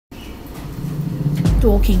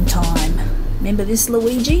Dorking time. Remember this,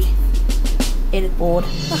 Luigi? Edit board.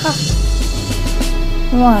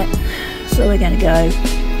 Right, so we're going to go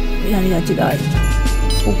today.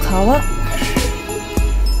 Full colour.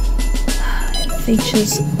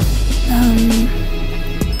 Features.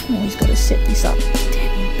 Always got to set this up.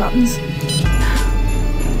 Damn buttons.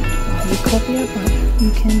 You copy it, but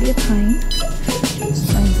you can be a pain.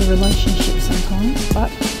 Strains the relationship sometimes, but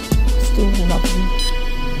still lovely.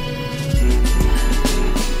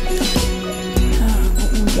 What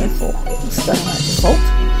will we go for? We'll stay on that default.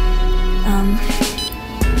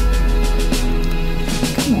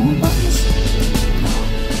 Come on, buttons.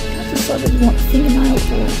 I decided we want fingernail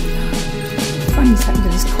or funny's happened to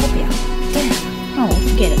this copier. Damn. Oh,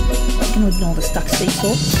 forget it. I can ignore the stuck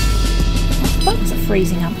seesaw. Buttons are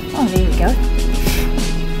freezing up. Oh, there we go.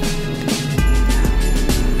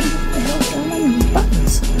 What the hell's going on with these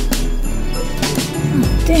buttons? Oh,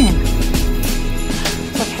 damn.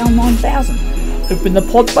 It's like HAL 9000. Open the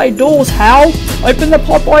pod bay doors, HAL! Open the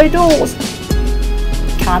pod bay doors!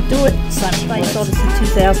 Can't do it. Space Odyssey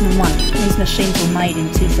 2001. These machines were made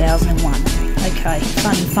in 2001. Okay,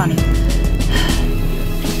 funny.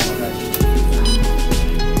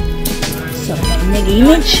 So, neg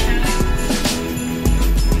image.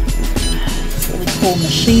 For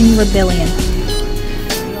Machine Rebellion.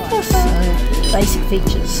 So, basic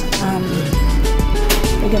features.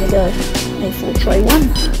 We're going to go A4 tray 1.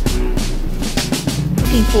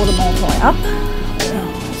 Looking for the multi-up.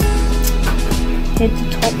 Head to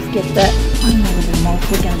top, forget that. I don't know whether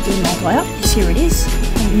we're going to do multi-up. Yes, here it is. I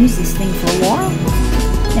haven't used this thing for a while.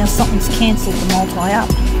 Now something's cancelled the multi-up.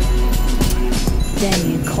 Damn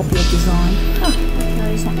you, copy of design.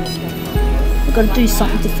 I've got to do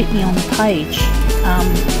something to fit me on the page.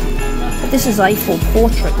 But this is A4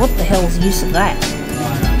 portrait. What the hell's the use of that?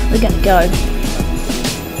 We're going to go.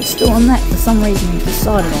 We're still on that. For some reason we've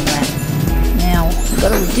decided on that. Now, we've got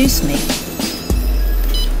to reduce me.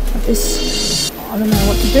 But this, I don't know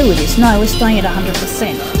what to do with this. No, we're staying at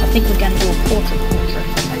 100%. I think we're going to do a portrait.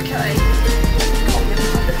 Okay.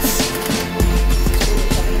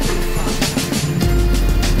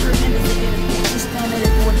 Remember this down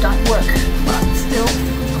edit board don't work. But still,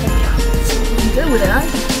 let's see what we can do with it, eh?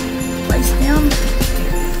 Face down.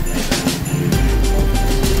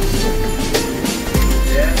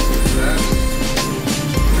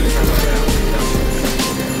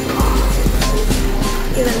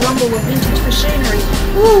 Get that rumble of vintage machinery.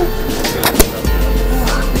 Woo!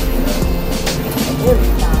 Very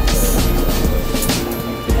nice.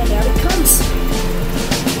 And out it comes.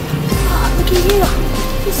 Look at here.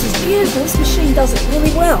 This is beautiful. This machine does it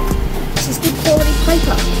really well. This is good quality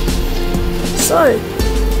paper. So,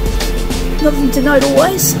 another thing to note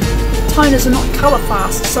always, toners are not colour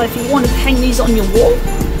fast, so if you want to hang these on your wall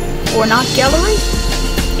or an art gallery,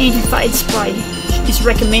 anti-fade spray is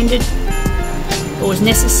recommended or is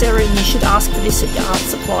necessary, and you should ask for this at your art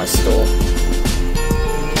supply store.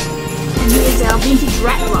 And here's our vintage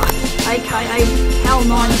Rattler, aka HAL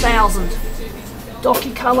 9000.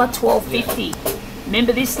 Docu Colour 1250.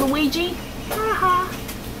 Remember this, Luigi?